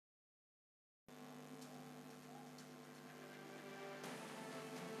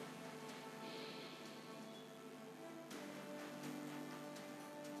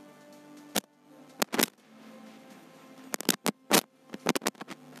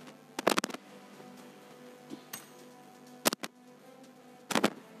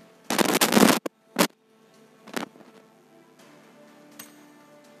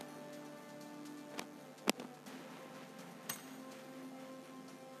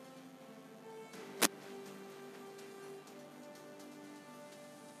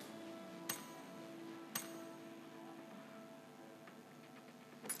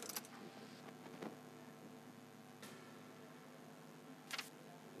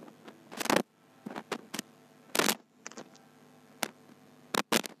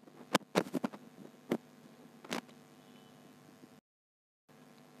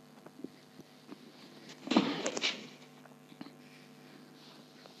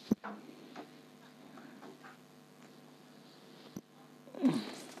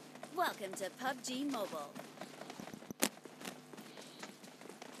Welcome to PUBG Mobile.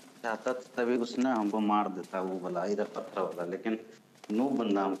 चाहता तो तभी उसने हमको मार देता वो वाला इधर पत्थर वाला, लेकिन नूब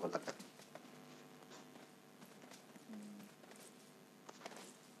बंदा हमको लगा।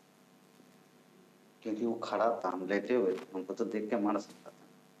 क्योंकि वो खड़ा था, हम लेटे हुए थे, हमको तो देख के मार सकता था।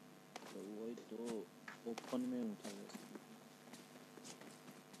 तो वही तो ओपन में उठा गया।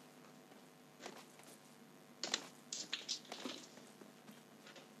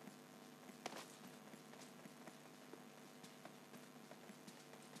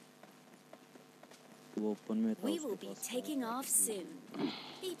 वो ओपन में था। We will be taking off soon.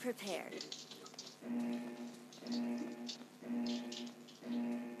 Be prepared.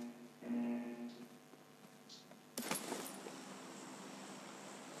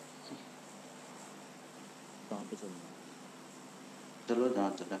 कहाँ पे चलना? चलो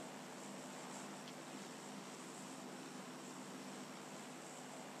जहाँ चला।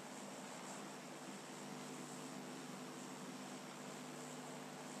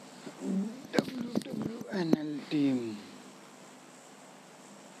 WWNL टीम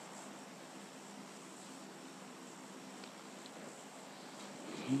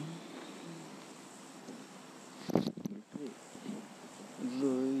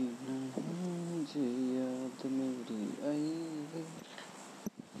रोई ना मुझे याद मेरी आई।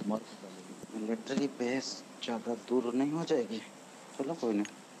 मिलिट्री बेस ज्यादा दूर नहीं हो जाएगी? चलो कोई नहीं।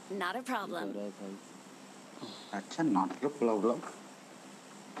 Not a problem. अच्छा नॉट अ प्रॉब्लम।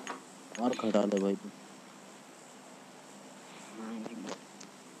 मार खड़ा ले भाई।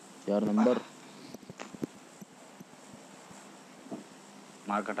 4 नंबर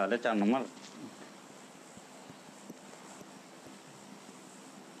मार कटा ले 4 नंबर।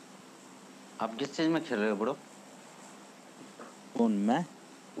 आप किस चीज में खेल रहे हो ब्रो? फोन में।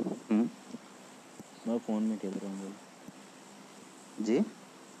 मैं फोन में खेल रहा हूँ जी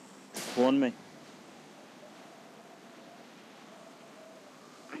फोन में।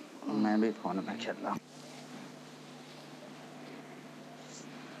 मैं भी फोन में खेल रहा हूँ।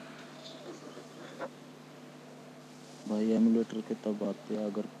 भाई एमुलेटर के तब आते हैं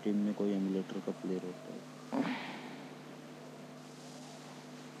अगर टीम में कोई एमुलेटर का प्लेयर होता है।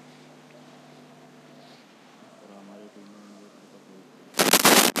 और हमारी टीम में एमुलेटर का कोई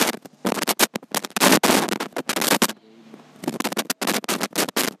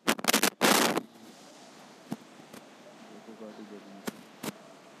गाड़ी देखनी।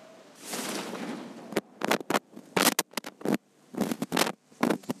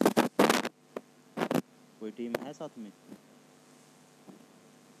 कोई टीम है साथ में?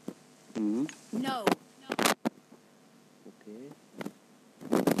 No. ओके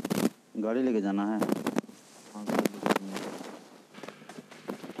गाड़ी लेके जाना है। हाँ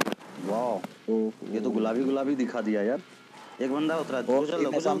वाह ये तो गुलाबी गुलाबी दिखा दिया यार। एक बंदा उतरा गुजर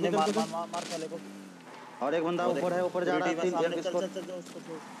लो सामने मार पहले को। और एक बंदा ऊपर है, ऊपर जा रहा है। सामने चल उसको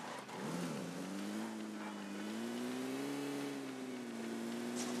छोड़।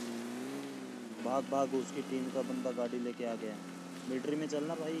 भाग उसकी टीम का बंदा गाड़ी लेके आ गया। मिलिट्री में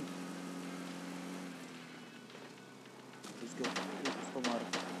चलना भाई। उसको मार।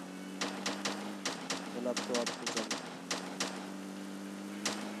 चल अब तो चल।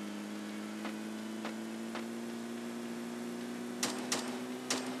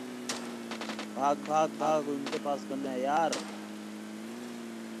 भाग उनके पास गन है यार।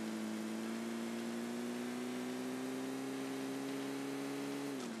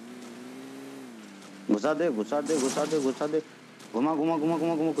 घुसा दे घुमा घुसा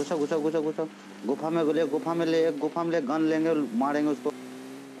गुफा में ले गन लेंगे, मारेंगे उसको।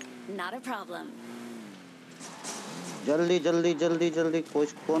 Not a problem. जल्दी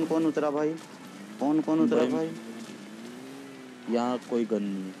कौन उतरा भाई? कौन उतरा भाई? यहाँ कोई गन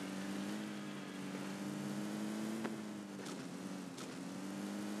नहीं है।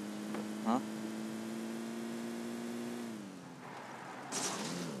 हाँ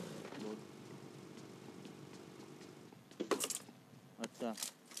अच्छा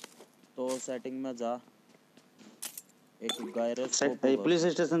तो सेटिंग में जा। एक गायरोस्कोप होगा। पुलिस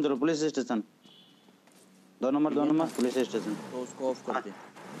स्टेशन चलो, police station 2 number police station. तो उसको ऑफ कर दे।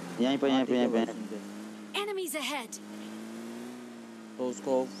 यहीं पे Enemies ahead. तो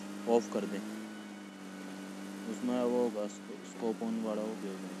उसको ऑफ कर दे। उसमें वो होगा स्कोप ऑन वाला हो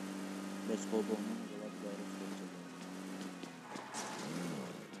गया। बस स्कोप ऑन होने के बाद गायरोस्कोप चलेगा।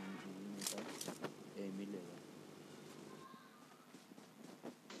 एम ही लेगा।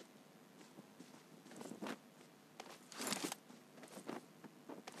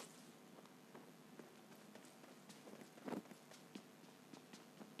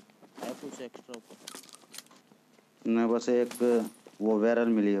 कुछ एक्स्ट्रा ऊपर मैं बस एक वो बैरल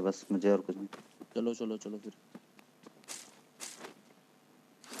मिली है बस मुझे, और कुछ नहीं। चलो चलो चलो फिर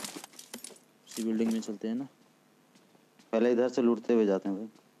इसी बिल्डिंग में चलते हैं ना। पहले इधर से लूटते हुए जाते हैं भाई,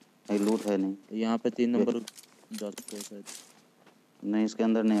 नहीं लूट है नहीं। यहाँ पे 3 नंबर जा चुके हैं शायद। नहीं इसके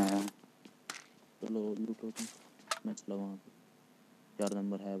अंदर नहीं आया। चलो लूटो तुम, मैं चला वहाँ पे। 4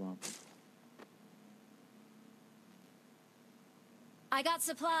 नंबर है वहाँ पे। I got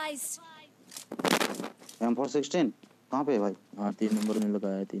supplies. M416 कहाँ पे है भाई? हाँ 3 नंबर में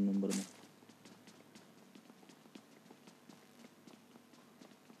लगाया है, 3 नंबर में।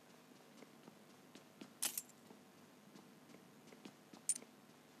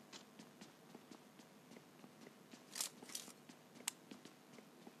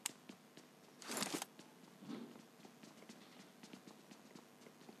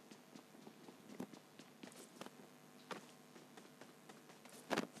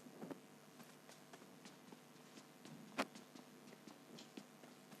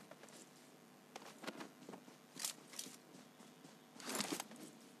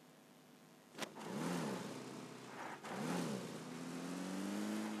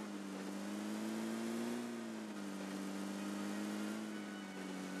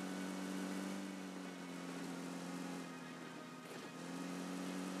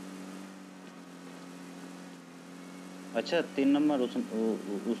 अच्छा 3 नंबर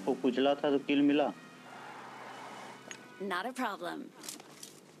उसको कुचला था तो किल मिला। Not a problem.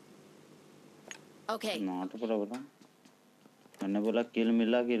 Okay. Not problem. मैंने बोला किल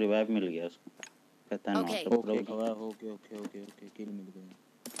मिला कि रिवाइव मिल गया उसको, कहता है Okay. Not okay problem. Okay okay okay okay किल मिल गया।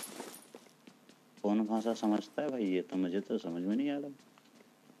 कौन भाषा समझता है भाई, ये तो मुझे तो समझ में नहीं आ रहा।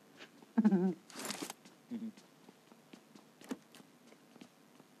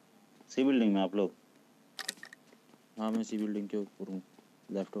 सी बिल्डिंग में आप लोग? हाँ मैं इसी बिल्डिंग के ऊपर हूँ,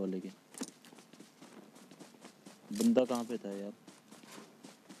 लेफ्ट वाले के। बंदा कहाँ पे था यार?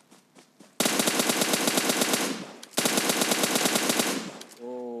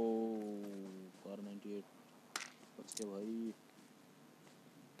 ओ कार 98 बच के भाई।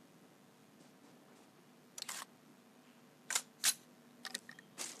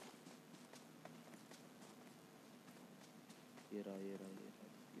 ये रहा ये रहा ये रहा,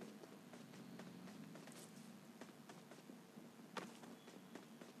 ये रहा।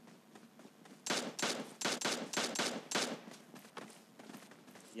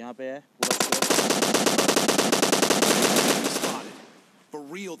 यहाँ पे है पूरा Spotted. For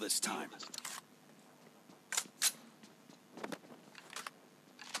real this time.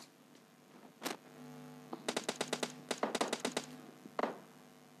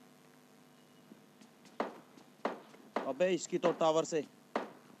 अबे इसकी तो टावर से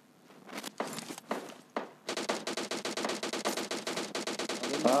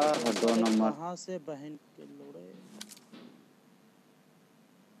हाँ 2 नंबर। कहाँ से बहन के लोड़े।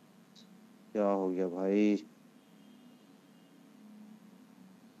 क्या हो गया भाई?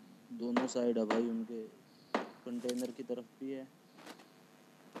 दोनों साइड है भाई उनके, कंटेनर की तरफ भी है।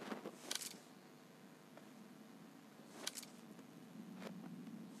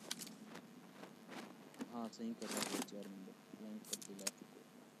 हाँ सही कर रहा है 4 नंबर फ्लैंक कर दिला।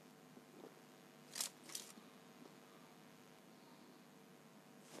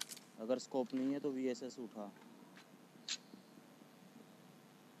 अगर स्कोप नहीं है तो VSS उठा।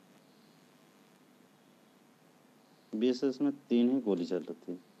 बीएसएस में 3 ही गोली चल रही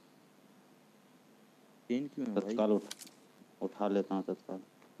थी। 3 क्यों है भाई? तत्काल उठा लेता हूँ तत्काल।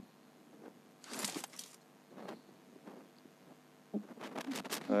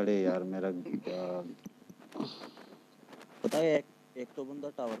 अरे यार मेरा पता है एक तो बंदा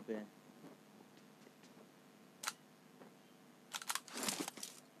टावर पे है।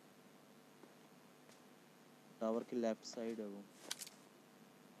 टावर की लेफ्ट साइड है वो।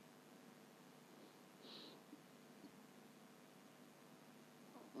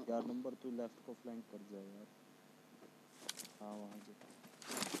 यार नंबर तू लेफ्ट को फ्लैंक कर जा यार। हाँ वहाँ से,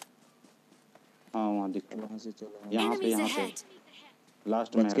 हाँ वहाँ दिख वहाँ से चलो। यहाँ पे Enemies ahead.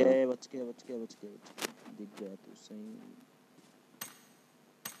 लास्ट में बच है। के बच के बच के बच के दिख गया तू सही।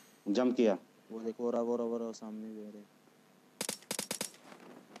 जंप किया। वो देखो वो रहा सामने भी है।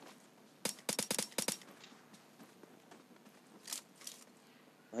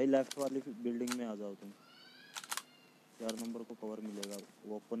 भाई लेफ्ट वाली बिल्डिंग में आ जाओ तुम। 4 नंबर को कवर मिलेगा,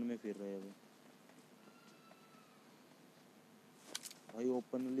 वो ओपन में फिर रहे हैं वो भाई,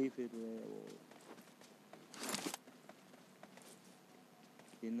 ओपनली फिर रहे हैं वो।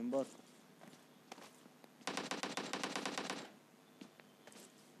 3 नंबर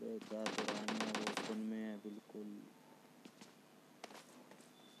क्या तो रहा हूँ मैं, वो ओपन में है बिल्कुल।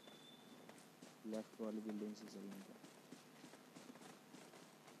 लेफ्ट वाली बिल्डिंग से चलने का।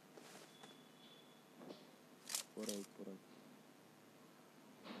 ऊपर आई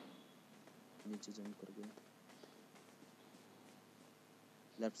नीचे जंप कर गया।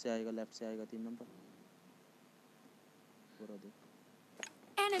 लेफ्ट से आएगा 3 नंबर। पूरा देख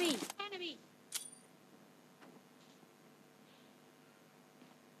Enemy!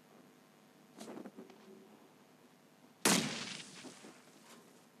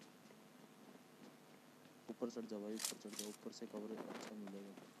 ऊपर चढ़ जा भाई, ऊपर से कवरेज अच्छा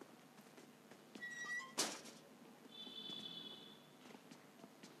मिलेगा।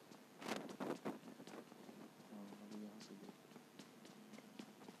 हाँ अभी यहाँ से देख।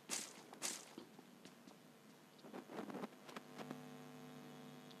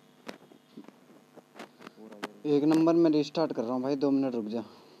 पूरा 1 नंबर में रिस्टार्ट कर रहा हूँ भाई, 2 मिनट रुक जा।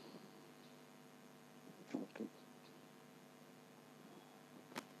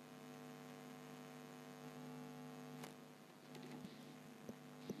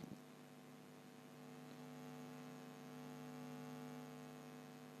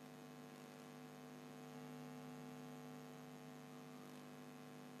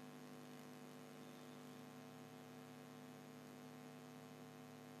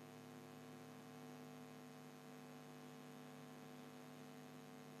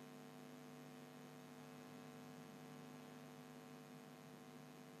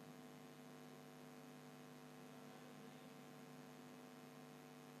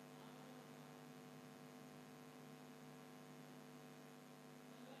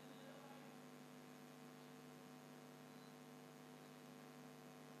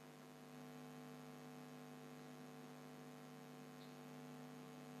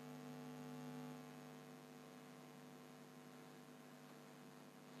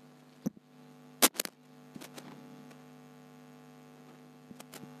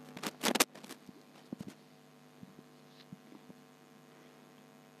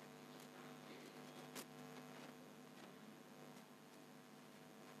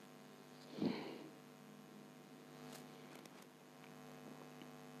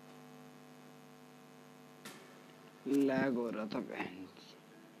 लैग हो रहा था बहन,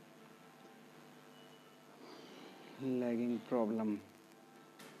 लैगिंग प्रॉब्लम।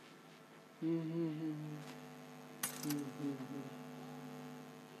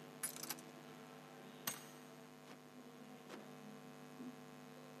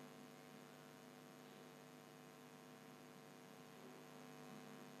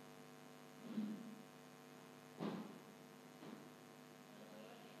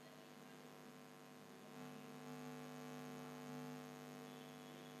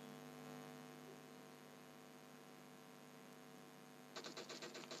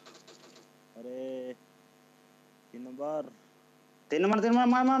 अरे 3 नंबर 3 नंबर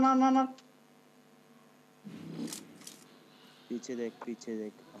मार। पीछे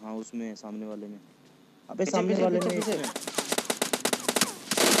देख। हाँ उसमें सामने वाले में। अबे पीछे, सामने पीछे, वाले पीछे, में पीछे। इसमें।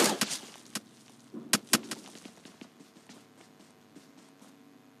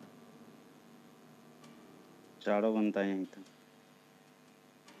 चारों बनता है यहीं था।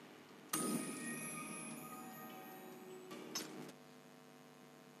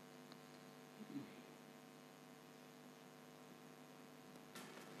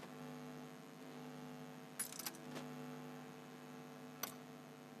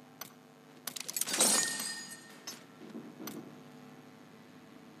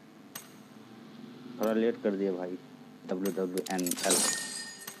 थोड़ा लेट कर दिया भाई। WWNL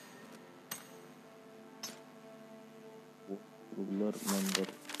ruler member.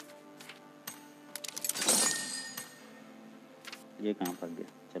 ये कहाँ फंस गया?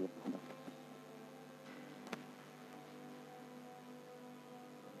 चलो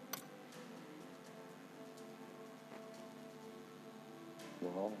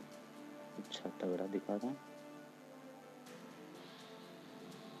वाह, अच्छा तगड़ा दिखा था।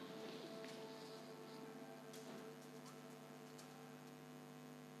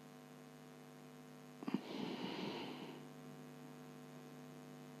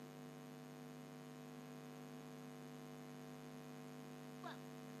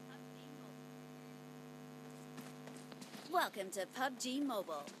 Welcome to PUBG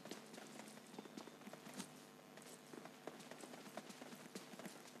Mobile.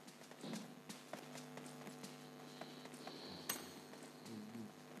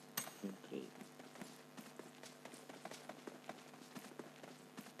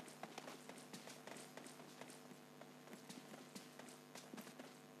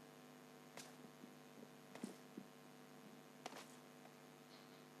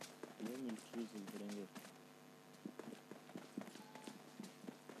 ये मिलिट्री से पड़ेंगे।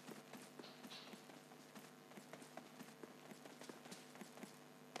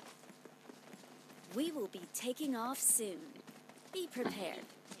 We will be taking off soon. Be prepared.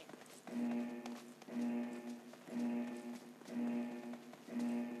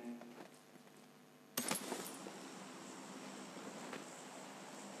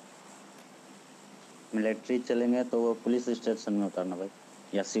 Military चलेंगे तो वो पुलिस स्टेशन में उतारना भाई,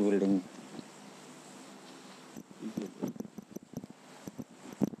 या सी बिल्डिंग में।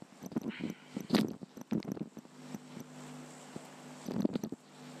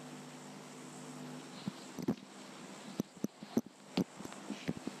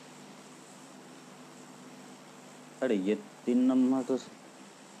 अरे ये 3 नंबर तो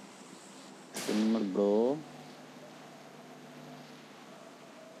 3 नंबर ब्रो,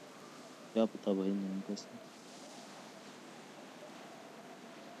 क्या पता भाई नाम कैसे।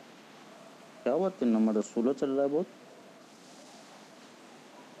 क्या हुआ? 3 नंबर तो स्लो चल रहा है बहुत।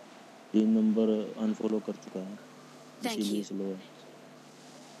 3 नंबर अनफॉलो कर चुका है, Thank इसीलिए you. स्लो है।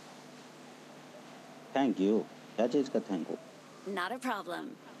 Thank you. क्या चीज का thank you? Not a problem.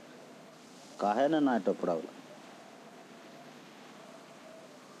 काहे ना नाटो प्रॉब्लम,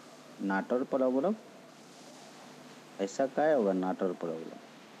 नाटोर प्रॉब्लम ऐसा काय होगा नाटोर प्रॉब्लम?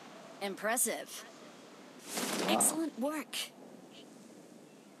 Impressive. वाह, Excellent work.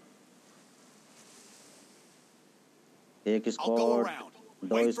 एक I'll go squad, around.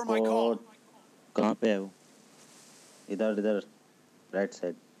 2 Wait for my call. Squad. कहाँ पे है वो? इधर इधर राइट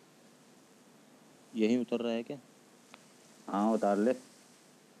साइड। यहीं उतर रहा है क्या? हाँ उतार ले।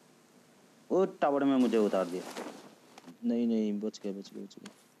 वो टावर में मुझे उतार दिया। नहीं नहीं, बच गया बच गया बच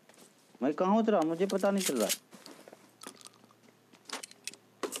गया। मैं कहाँ उतरा मुझे पता नहीं चल रहा।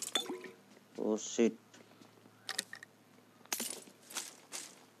 Oh shit.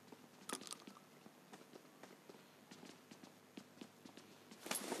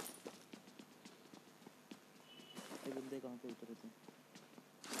 ये बंदे कहाँ पे उतरे थे?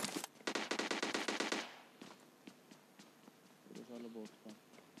 ये साला बोट था।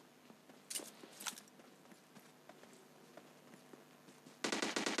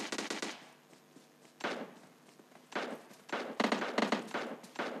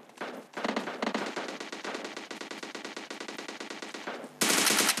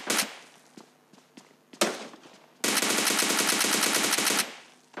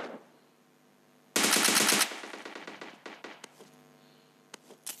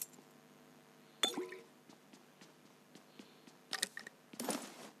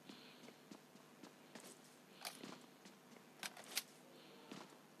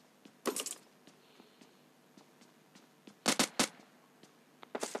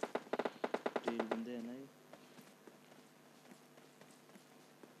 तेल बंदे है ना ये।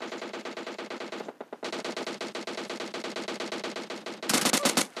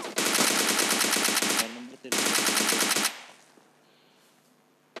 चार नंबर तेल बंदे।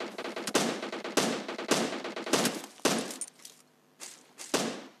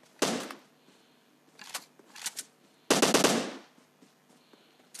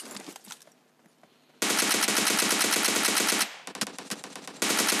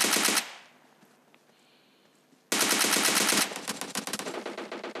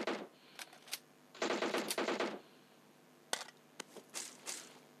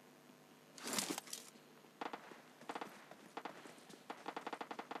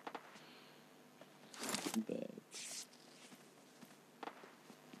 बैग।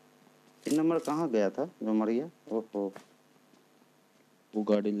 3 नंबर कहाँ गया था जो मर गया? ओहो, वो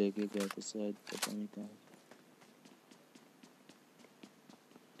गाड़ी लेके गया था शायद, पता नहीं कहाँ।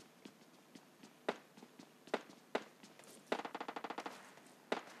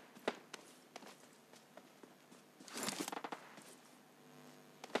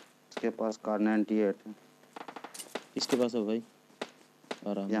 इसके पास कार 98 है। इसके पास है भाई,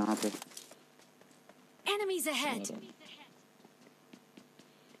 आराम यहाँ पे Enemies ahead. आराम।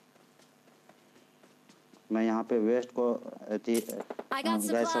 मैं यहाँ पे वेस्ट को I got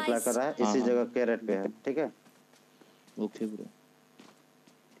गैस सप्लाई कर supplies. रहा है, हाँ इसी हाँ जगह कैरेट पे है, ठीक है। Okay bro.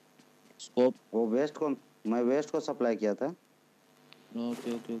 स्कोप। वो वेस्ट को, मैं वेस्ट को सप्लाई किया था।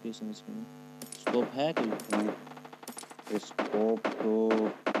 ओके ओके ओके, समझ गया। स्कोप है कोई? मैं स्कोप तो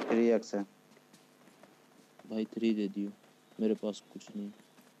 3x है। भाई 3 दे दियो, मेरे पास कुछ नहीं।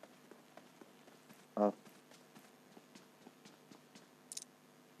 आप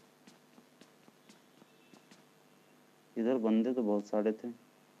इधर बंदे तो बहुत सारे थे।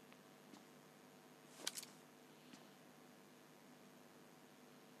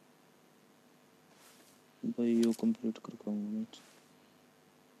 भाई यो कंप्लीट कर पाऊंगा मैं।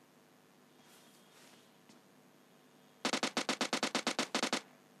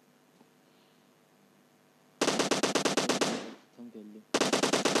 खत्म कर ले।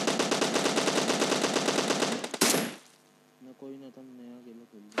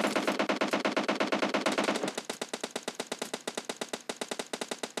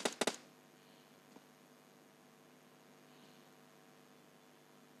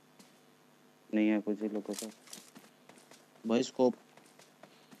 नहीं है कुछ ही लोग के पास। भाई स्कोप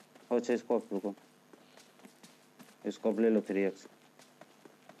अच्छा स्कोप रुको, स्कोप ले लो 3x।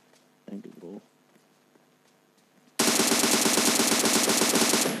 Thank you bro.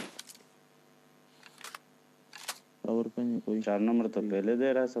 Tower पे नहीं कोई। 4 नंबर तो पहले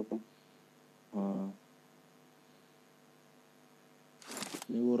दे रहा है सबको। हाँ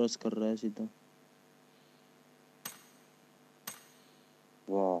नहीं वो रस कर रहा है सीधा।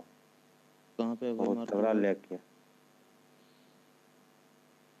 वाह कहाँ पे है भाई? बहुत मार तगड़ा दो। लैग किया।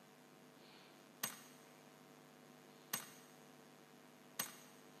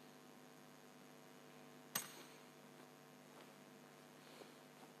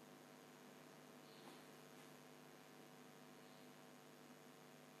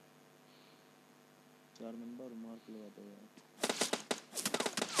 चार नंबर मार्क लगा दो यार।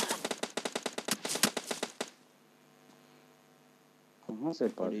 कहाँ से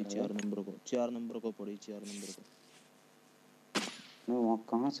पड़ पड़ी रहा है? 4 नंबर को, 4 नंबर को पड़ी, 4 नंबर को। मैं वहाँ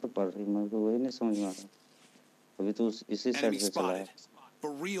कहाँ से पड़ रही, मेरे को वही नहीं समझ में आ रहा। अभी तो इसी साइड Enemy से चला है। spotted.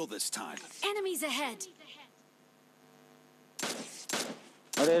 For real this time. Enemies ahead.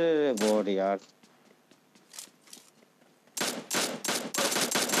 अरे अरे अरे बॉड यार।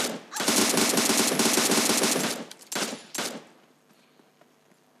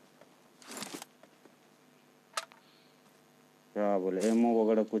 क्या बोले, एमओ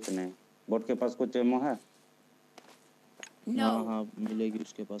वगैरह कुछ नहीं। बोट के पास कुछ एमओ है? हाँ No. हाँ मिलेगी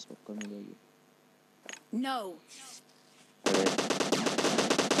उसके पास, पक्का मिलेगी। No. अरे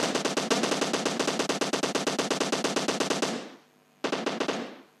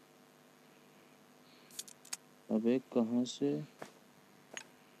अबे कहाँ से?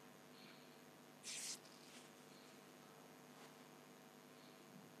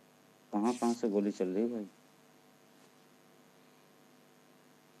 कहाँ से गोली चल रही है भाई?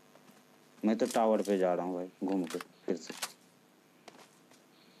 मैं तो टावर पे जा रहा हूँ भाई, घूम के फिर से।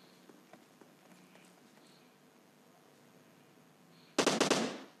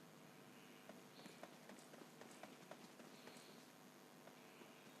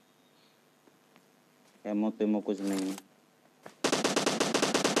 एमओ तेमो कुछ नहीं है।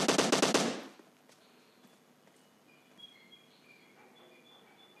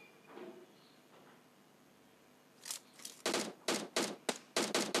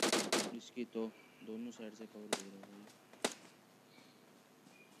 इसकी तो दोनों साइड से कवर दे रहा है भाई।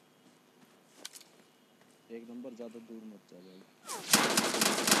 एक नंबर ज़्यादा दूर मत जा भाई।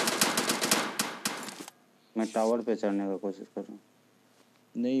 मैं टावर पे चढ़ने का कोशिश कर रहा हूँ।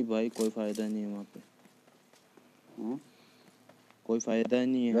 नहीं भाई कोई फ़ायदा नहीं है वहाँ पे, हाँ? कोई फ़ायदा ही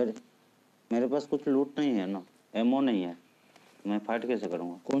नहीं है। मेरे पास कुछ लूट नहीं है ना, एमओ नहीं है, मैं फाइट कैसे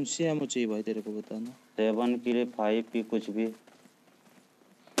करूँगा? कौन सी एमो चाहिए भाई तेरे को बताना। 7 की 5 की कुछ भी।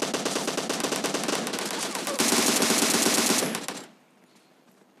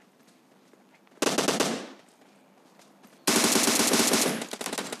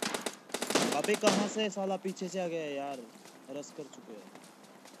 अबे कहाँ से साला पीछे से आ गया है यार, रस कर चुके हैं।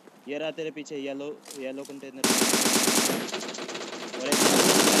 ये रहा तेरे पीछे येलो येलो कंटेनर। और एक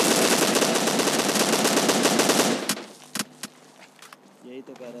यही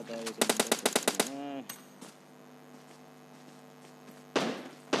तो कह रहा था एक नंबर। हाँ।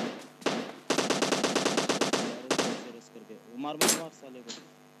 रस करके मार मार मार साले को।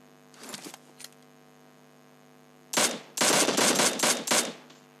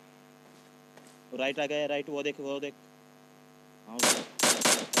 राइट आ गया, राइट वो देख वो देख। हाँ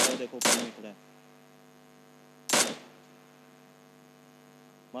वो देखो ऊपर में खड़ा है।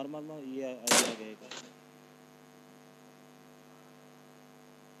 मार मार मार, ये आ गया एक।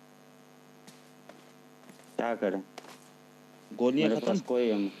 क्या करें? गोलियां मेरे खत्म। पास कोई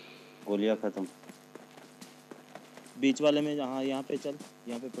एमओ, गोलियां खत्म। बीच वाले में, हाँ यहाँ पे चल,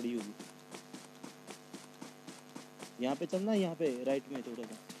 यहाँ पे पड़ी होगी। यहाँ पे चलना, यहाँ पे राइट में थोड़ा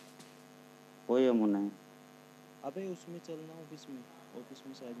सा। कोई एमओ नहीं। अबे उसमें चलना, ऑफिस में, ऑफिस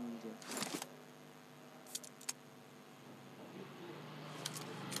में शायद मिल जाए।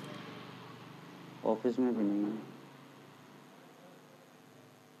 ऑफिस में भी नहीं है।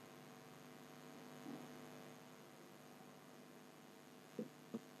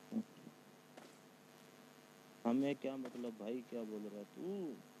 हमें क्या मतलब भाई, क्या बोल रहा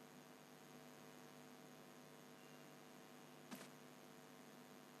तू?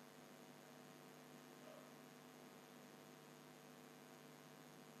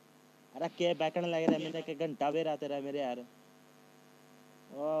 अरे क्या बैठने लग रहा है, मैंने के घंटा बेर आते रहा मेरे यार।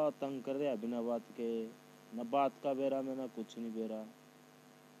 ओ तंग कर रहा बिना बात के, न बात का बेरा में ना कुछ नहीं बेरा।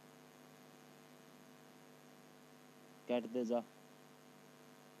 कैट दे जा।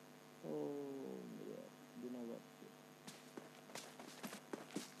 ओ यार बिना बात के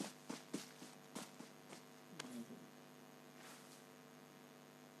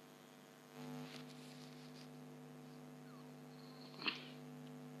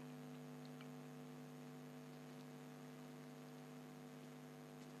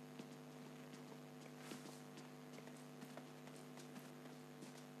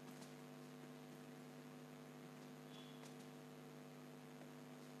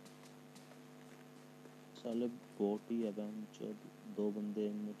साले बोट ही है जो 2 बंदे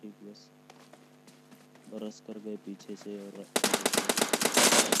एनमिटी प्लस बरस कर गए पीछे से और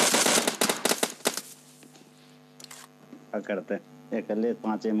क्या करते ये कर ले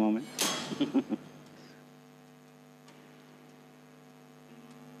 5 एमओ में।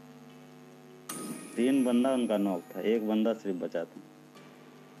 3 बंदा उनका नॉक था, 1 बंदा सिर्फ बचा था।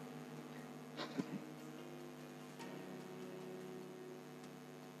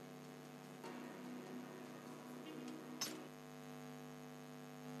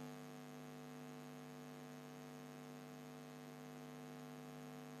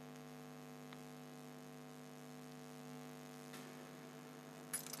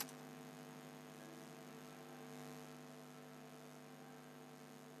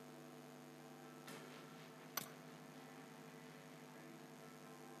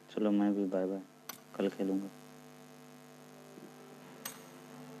 चलो मैं भी बाय बाय, कल खेलूंगा।